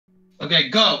Okay,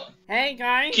 go. Hey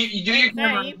guys. You do your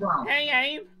camera as well. Hey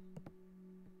Abe.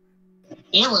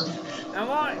 Hello.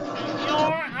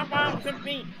 You're about to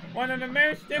beat one of the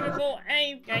most difficult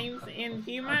Abe games in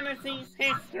humanity's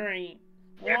history.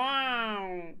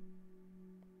 Wow.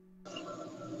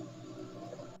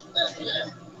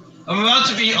 I'm about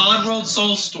to beat Oddworld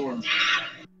Soulstorm.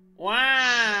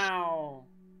 Wow.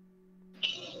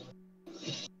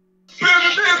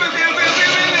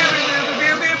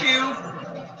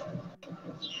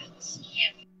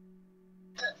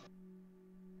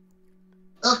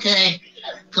 Okay,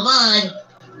 come on.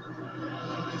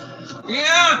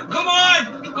 Yeah, come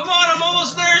on! Come on, I'm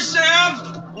almost there,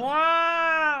 Sam!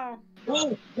 Wow!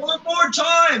 Oh, one more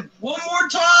time! One more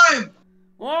time!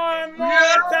 One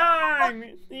more time!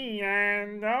 It's the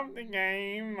end of the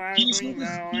game as we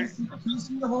know it. Can you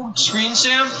see the whole screen,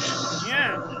 Sam?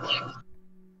 Yeah.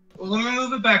 Well, let me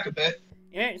move it back a bit.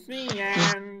 It's the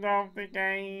end of the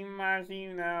game as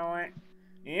you know it.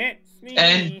 It's the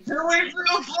And here we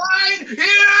go, flying! Yeah!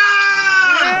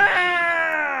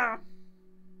 Yeah!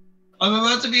 I'm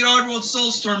about to beat Oddworld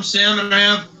Soulstorm, Sam, and I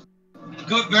have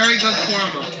very good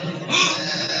karma.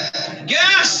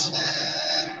 Gas!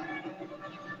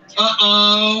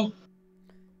 Uh-oh.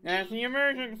 There's the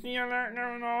emergency alert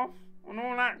going off and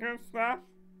all that good stuff.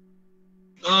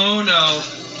 Oh no.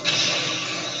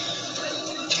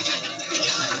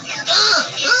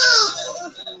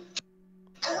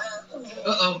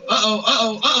 Uh-oh, uh-oh,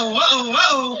 uh-oh, uh-oh, uh-oh,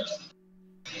 uh-oh.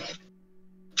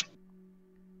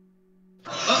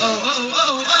 Uh-oh, uh-oh,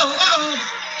 uh-oh, uh-oh, uh-oh.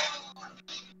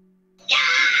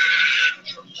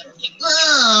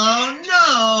 Oh no!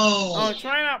 Oh,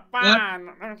 try that fan.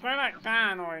 Try that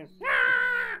fan noise.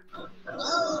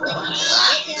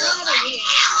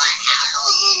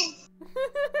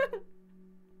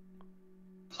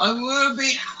 I would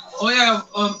be. Oh yeah.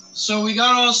 So we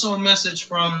got also a message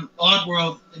from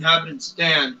Oddworld inhabitant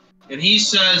Stan, and he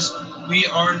says we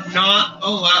are not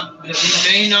allowed. That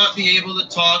we may not be able to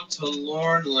talk to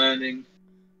Lord Lanning.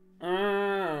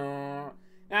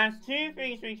 That's two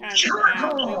things we can't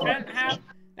have. We can't have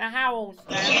the Howl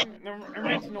stuff, the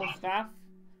original stuff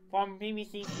from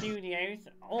BBC Studios,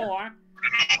 or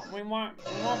we won't be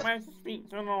able to speak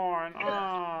to Lauren.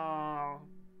 Oh.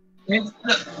 It's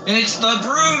the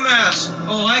brewmaster.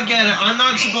 Oh, I get it. I'm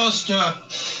not supposed to.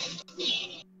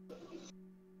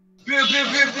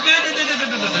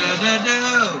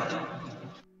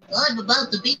 I'm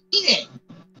about to beat it.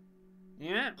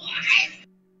 Yeah.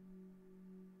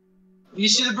 You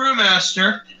see the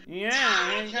brewmaster?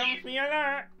 Yeah, here comes the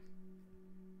alert.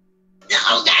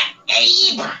 No, that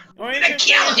Abe! I'm gonna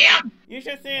kill him! You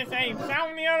should see us, Abe.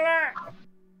 Sound the alert!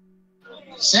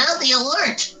 Sound the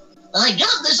alert! I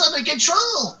got this under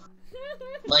control!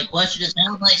 My question is,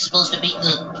 how am I supposed to beat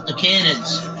the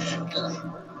cannons?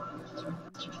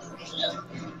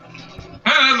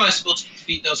 How am I supposed to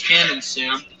defeat those cannons,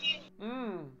 Sam?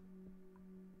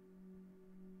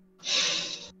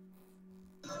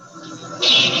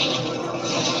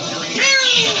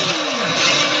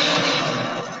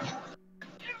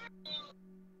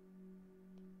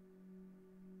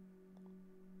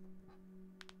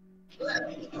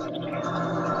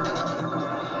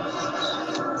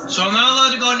 So I'm not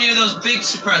allowed to go near those big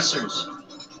suppressors.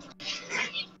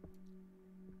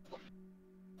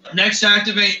 Next,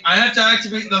 activate. I have to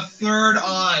activate the third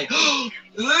eye.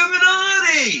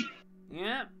 Illuminati!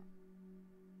 Yeah.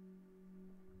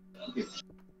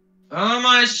 How am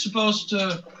I supposed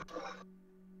to...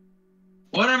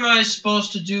 What am I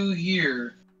supposed to do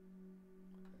here?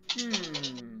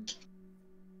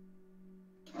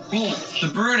 Oh, the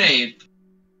Brunade.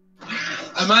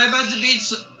 Am I about to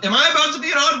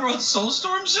beat Oddworld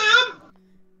Soulstorm, Sam?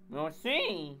 We'll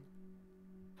see.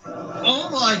 Oh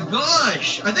my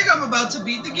gosh! I think I'm about to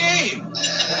beat the game.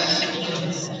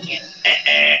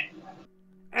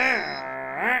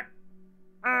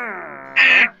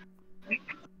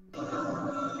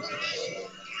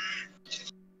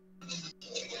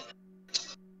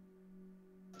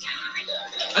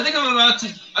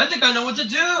 I think I know what to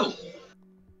do.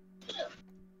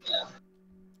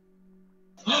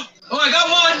 Oh, I got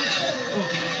one!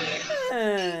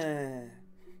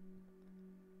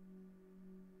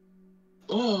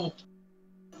 Oh.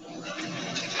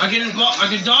 I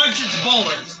can dodge its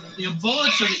bullets. The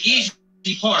bullets are the easy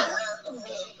part.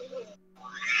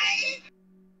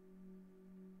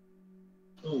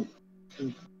 Oh.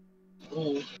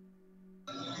 Oh.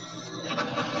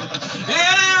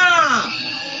 Yeah!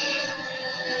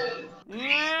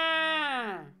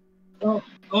 Yeah! Oh,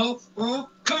 oh, oh.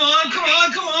 Come on, come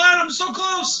on, come on! I'm so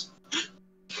close!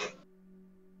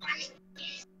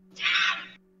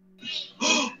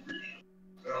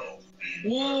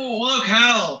 Whoa, look,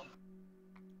 Hal!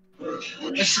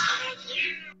 It's...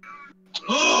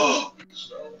 Oh!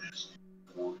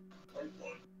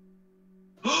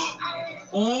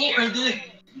 Oh, I did it!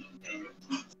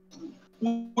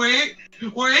 Wait!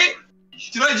 Wait!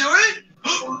 Did I do it?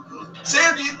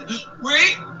 Sam,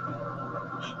 wait!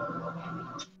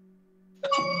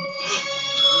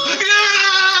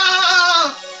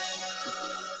 Yeah!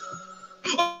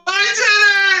 I did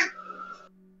it!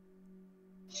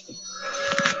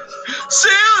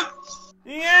 Sam!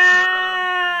 Yeah!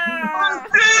 I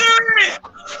did it!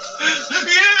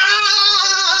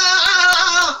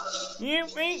 Yeah! You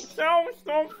beat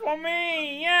Soulstorm for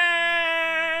me!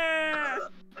 Yeah!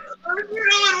 I knew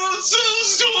it was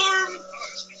Soulstorm!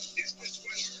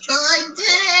 I did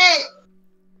it!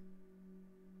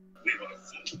 We were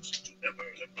fools to never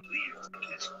have believed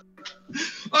this.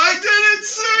 I did it,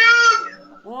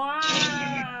 Sam!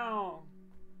 Wow!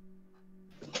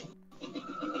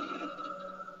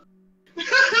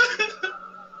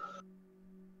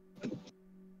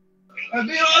 I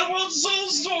beat Oddworld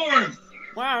Soulstorm!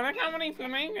 Wow, look how many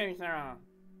flamingos there are.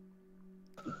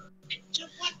 To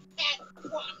what that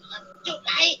one do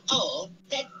I owe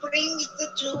that brings the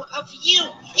two of you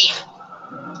here?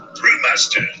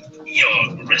 Brewmaster,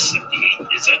 your recipe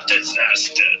is a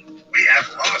disaster. We have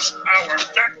lost our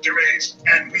factories,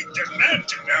 and we demand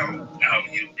to know how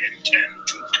you intend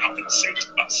to compensate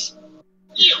us.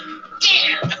 You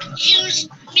dare accuse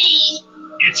me?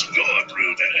 It's your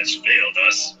brew that has failed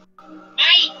us.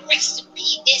 My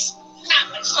recipe is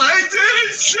flawless. I did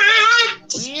it, Sam!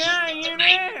 Yeah, you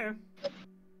did!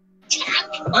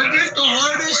 I beat the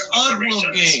hardest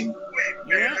Oddworld game. We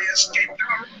barely escaped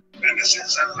our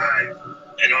menaces alive.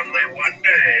 And only one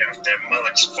day after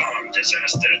Mullock's farm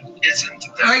disaster, isn't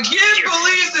that... I can't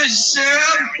believe this, Sam!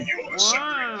 Now you're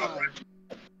suffering Wow. for it.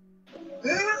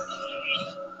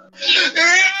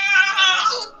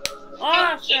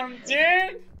 Awesome,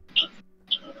 dude!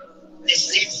 This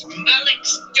is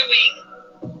Mullock's doing.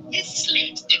 His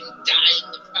slaves didn't die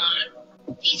in the farm.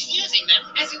 He's using them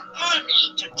as an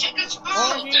army to take us What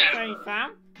all did you down. say, Sam?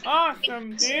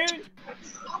 Awesome, dude!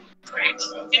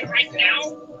 And right now,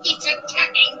 he's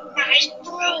attacking my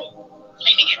brew,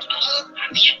 blaming it all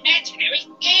on the imaginary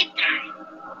Abe guy.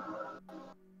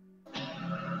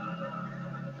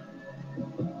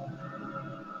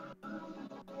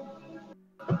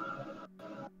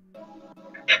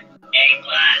 Hey,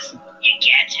 boss, you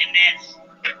catching this?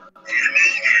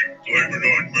 Blame it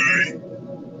on me.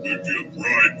 If you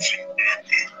bribes.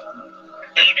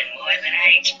 Even more than I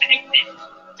expected.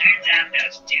 Turns out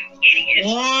those two idiots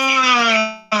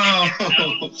Wow!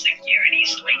 own security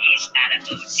slingies out of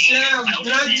OT. Sam,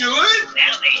 did I do it?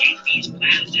 Now they hate these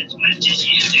clowns as much as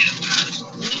you do.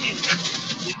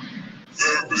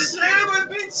 Sam, I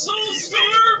beat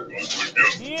Soulstorm!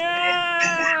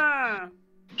 Yeah!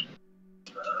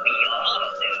 We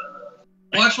all do.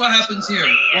 Watch what happens here.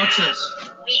 Watch this.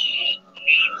 We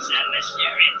need some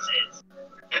assurances.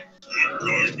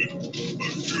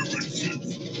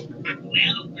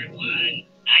 Well, for one,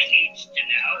 I need to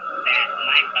know that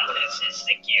my bonus is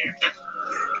secure.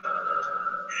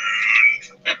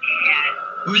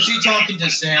 Who's he talking to,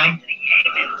 Sam?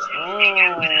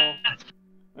 Oh.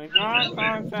 The God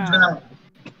calls out.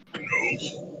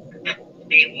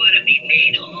 They would have been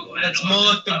made all out That's of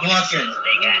Mullock the bonuses Glutton.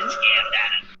 They got scammed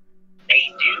out of. They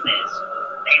do this.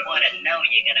 They want to know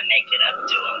you're gonna make it up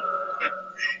to them.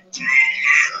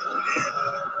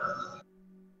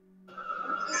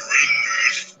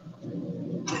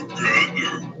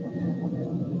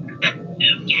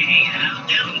 Okay, I'll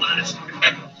do us.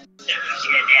 Who's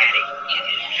your daddy?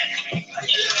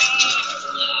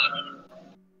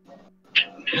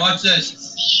 Watch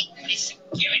this. See, the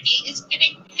security is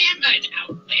getting hammered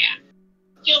out there.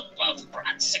 You both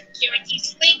brought security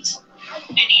slings. How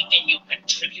many can you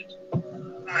contribute?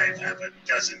 I've had a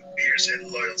dozen beers and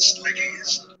loyal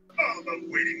slickies, all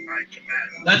awaiting my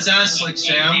command. That's Aslick,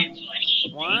 Sam.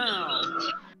 Wow.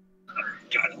 I've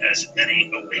got as many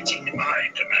awaiting my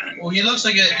command. Well, he looks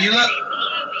like a...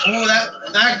 Oh,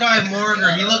 that guy,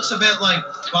 Morgan, he looks a bit like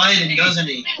Biden, doesn't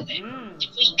he?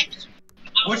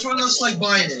 Which one looks like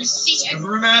Biden? The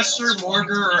Brewmaster,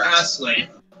 Morgan, or Aslick?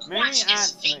 Maybe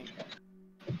Ashley.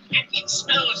 And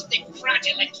expose the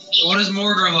fraudulent What does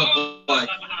Morgan look like? of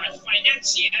our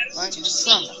financiers Like to Trump.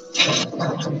 see.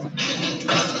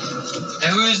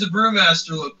 And who does the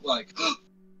Brewmaster look like?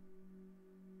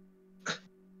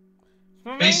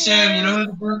 Hey, Sam, you know who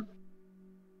the Brew...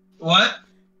 What?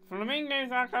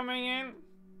 Flamingos are coming in.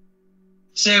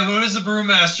 Sam, what does the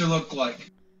Brewmaster look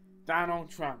like? Donald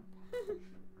Trump.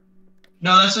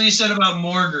 No, that's what you said about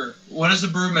Morgan. What does the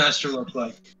Brewmaster look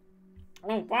like?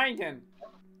 Oh, Biden.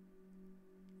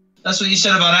 That's what you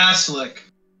said about Aslick.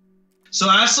 So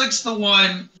Aslick's the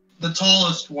one, the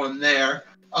tallest one there.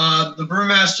 The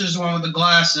brewmaster's the one with the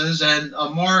glasses, and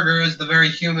Morgar is the very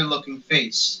human-looking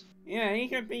face. Yeah, he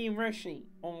could be Rishi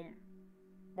or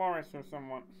Boris or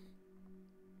someone.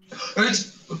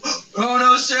 Oh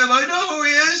no, Sam! I know who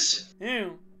he is.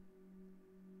 Who?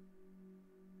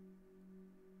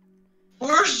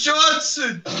 Boris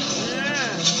Johnson.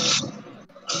 Yeah.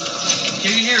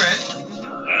 Can you hear it?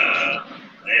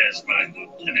 There's my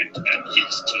lieutenant and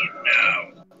his team now.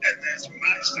 And there's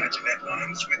my sergeant at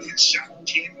arms with his shock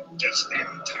team just in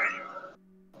time.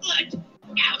 Good.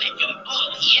 Now that you're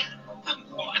all here, come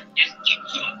forth and get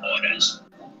your orders.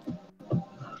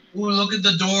 Ooh, look at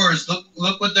the doors.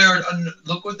 Look what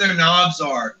their knobs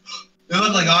are. They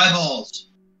look like eyeballs.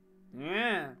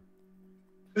 Yeah.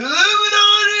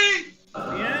 Illuminati!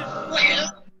 Yeah.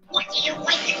 Well, what are you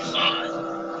waiting for?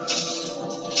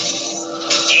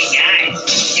 Hey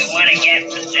guys, you want to get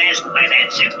possessed by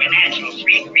that supernatural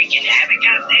freak wreaking havoc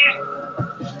out there?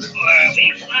 Or are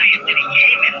we flying to the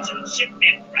Yemens and sitting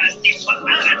there frosty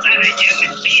bananas out of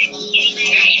human beings?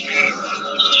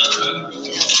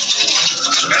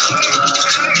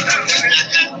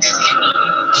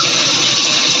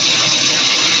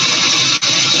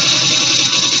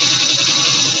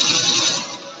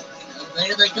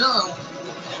 There they go.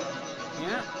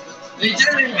 Yeah. They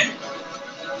did it!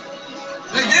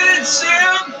 They did it,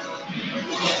 Sam!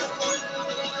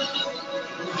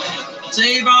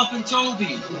 Save Alf and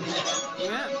Toby.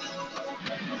 Yeah.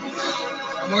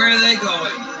 Where are they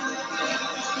going?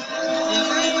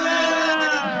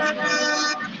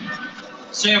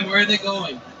 Sam, where are they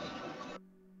going?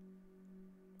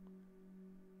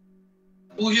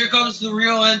 Oh, here comes the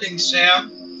real ending, Sam.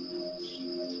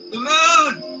 The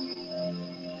moon!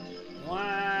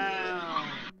 Wow.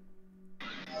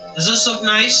 Does this look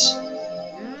nice?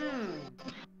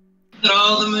 Look at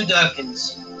all the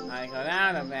Moodukins. I got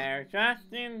out of there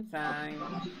just in time.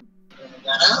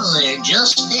 Got out of there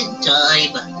just in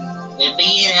time. And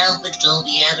me and Alf and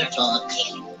Toby had a talk.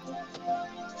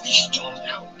 Storm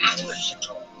now, after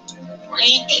storm. Why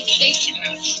ain't they chasing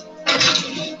us?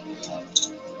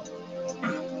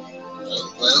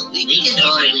 Well, we can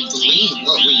hardly believe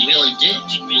what we really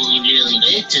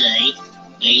did today.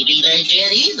 Maybe they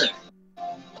can't either.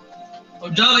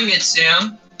 I'm dubbing it,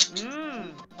 Sam.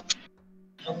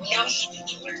 And we else need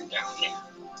to learn down there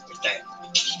with that.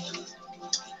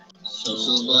 So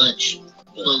much.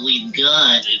 But we've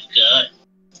got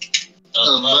a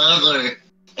mother.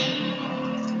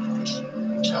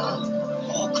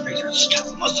 All creatures got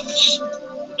mothers.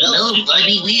 No, I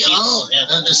mean, we all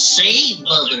have the same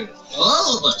mother.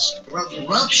 All of us.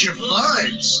 Rupture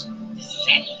farts. Is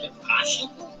that even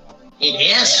possible? It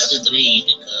has to be,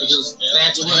 because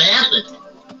that's what happened.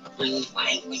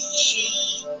 Why would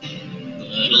she?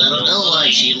 I don't know why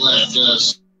she left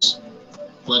us,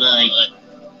 but I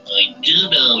do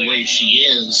know where she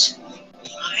is.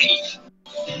 Why?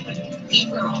 We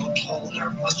were all told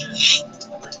our mothers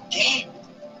were dead.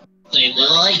 They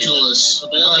lied to us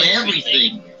about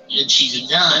everything, and she's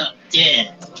not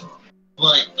dead.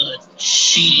 But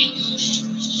she's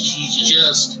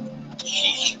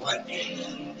what?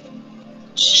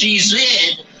 she's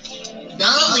in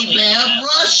not only bad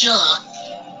Russia.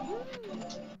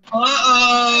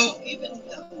 Uh-oh.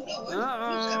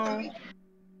 Uh-oh.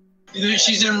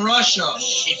 She's in Russia.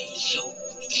 City so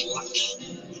flux.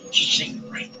 She's saying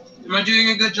right. Am I doing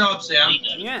a good job, Sam?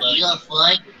 Yeah. We are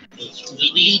fine.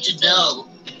 We need to know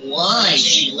why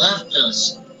she left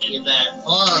us in that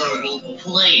horrible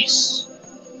place.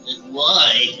 And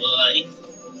why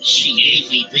she gave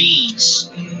me these.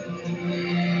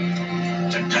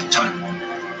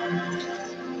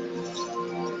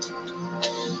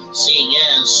 Seeing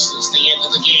as it's the end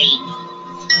of the game,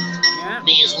 Yeah.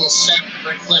 may as well set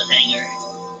for a cliffhanger.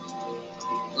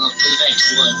 For the next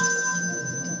one.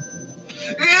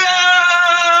 Yeah!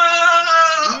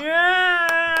 Yeah.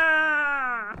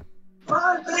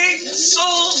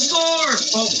 Soulstorm!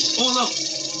 Oh no.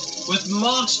 With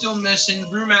Mullock still missing,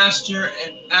 Brewmaster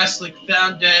and Aslick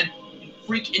found dead in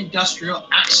freak industrial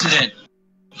accident.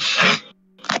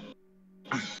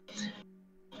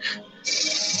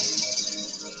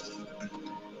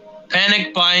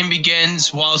 Panic buying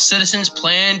begins while citizens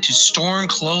plan to storm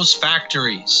closed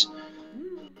factories.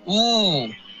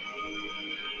 Ooh.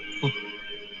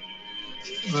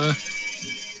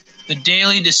 The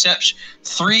Daily Deception.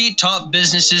 3 top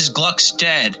businesses Gluck's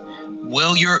dead.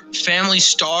 Will your family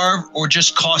starve or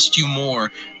just cost you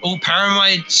more? Oh,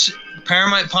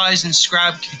 paramite pies and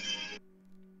scrap.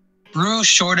 Brew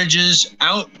shortages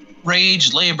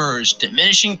outraged laborers,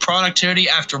 diminishing productivity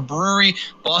after brewery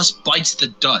boss bites the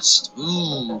dust.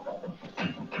 Ooh.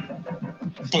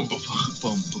 Bum, bum,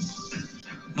 bum, bum.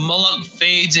 Mullock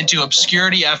fades into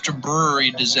obscurity after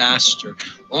brewery disaster.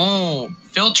 Oh,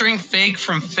 filtering fake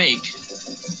from fake.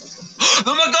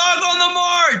 The Magog on the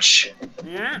march!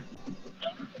 Yeah.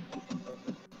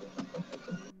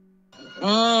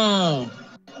 Oh.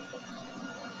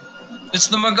 It's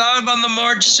the Magog on the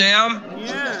march, Sam.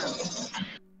 Yeah.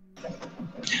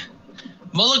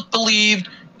 Mullock believed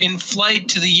in flight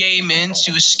to the Yemens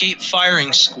to escape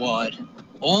firing squad.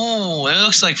 Oh, it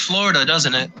looks like Florida,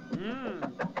 doesn't it?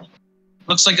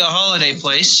 Looks like a holiday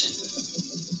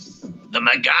place. The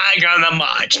Magog on the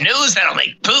march. News that'll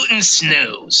make Putin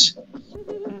snooze.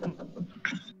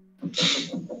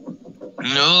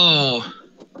 No.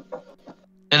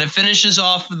 And it finishes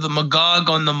off with the Magog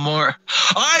on the march.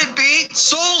 I beat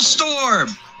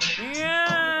Soulstorm!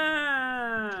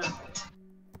 Yeah.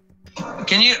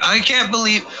 Can you? I can't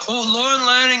believe. Oh, Lauren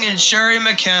Lanning and Sherry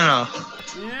McKenna.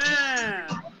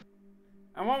 Yeah.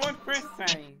 And what would Chris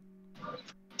say?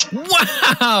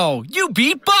 Wow! You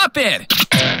beat Buppet!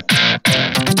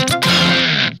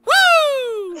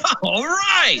 Woo! All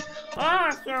right.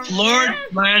 Awesome. Lord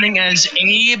Lanning as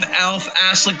Abe, Alf,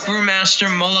 Aslick, Brewmaster,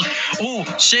 Mullock. Oh,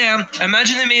 Sam,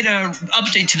 imagine they made an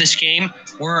update to this game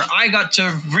where I got to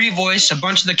revoice a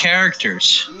bunch of the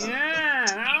characters. Yeah,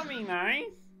 that'll be nice.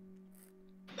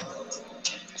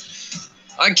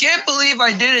 I can't believe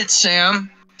I did it,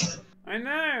 Sam. I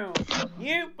know.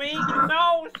 You beat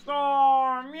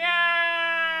Soulstorm! Yay!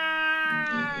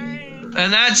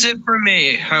 And that's it for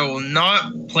me. I will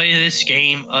not play this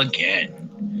game again.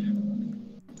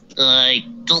 I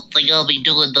don't think I'll be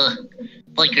doing the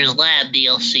Blikers Lab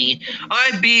DLC.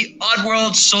 I beat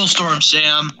Oddworld Soulstorm,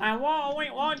 Sam. And what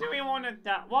do we want to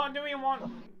do? What do we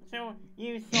want to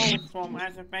use Soulstorm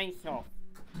as a base-off?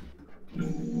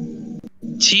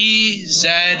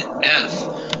 TZF.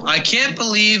 I can't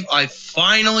believe I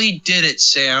finally did it,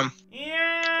 Sam.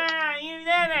 Yeah, you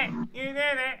did it! You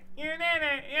did it! You did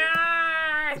it!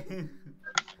 Yeah!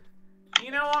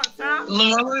 You know what, Sam?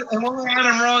 And what did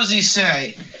Adam Rosie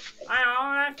say?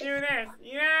 Let's do this.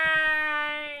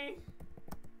 Yay!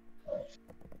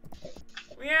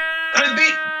 Yay! I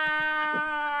beat.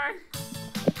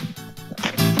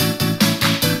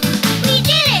 We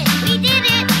did it! We did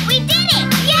it! We did it!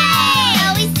 Yay!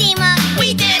 Always team up. We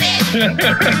did it!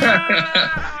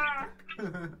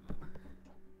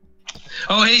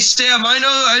 Oh, hey Sam, I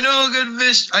know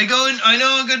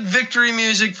a good victory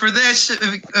music for this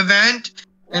event,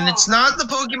 and it's not the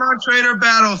Pokemon Trainer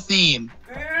battle theme.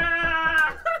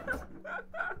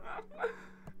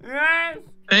 Yes.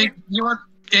 Hey,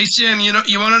 Sam, you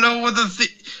want to know what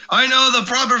I know the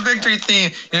proper victory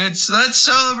theme, and it's let's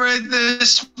celebrate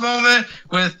this moment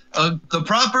with the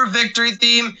proper victory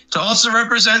theme to also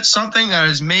represent something that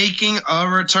is making a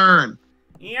return.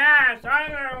 Yes, I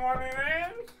know what it is.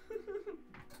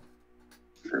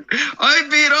 I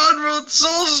beat Oddworld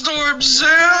Soulstorm,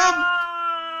 Sam!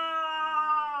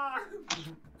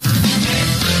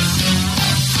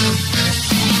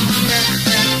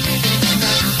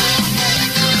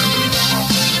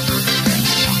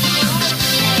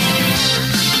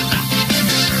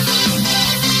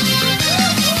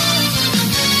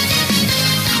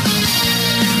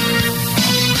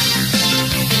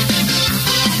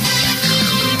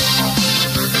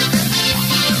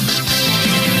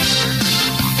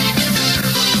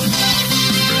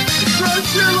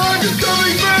 Sherlock is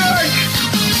coming back!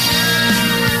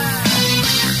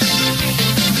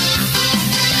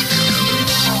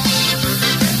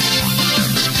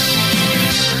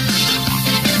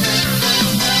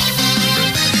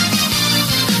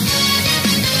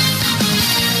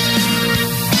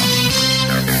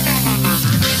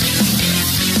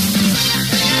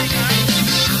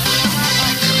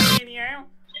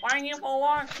 Thank you for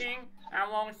watching,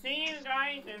 and we'll see you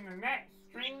guys in the next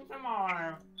stream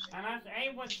tomorrow. And as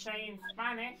Abe would say in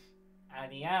Spanish,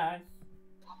 adios.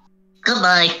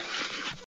 Goodbye.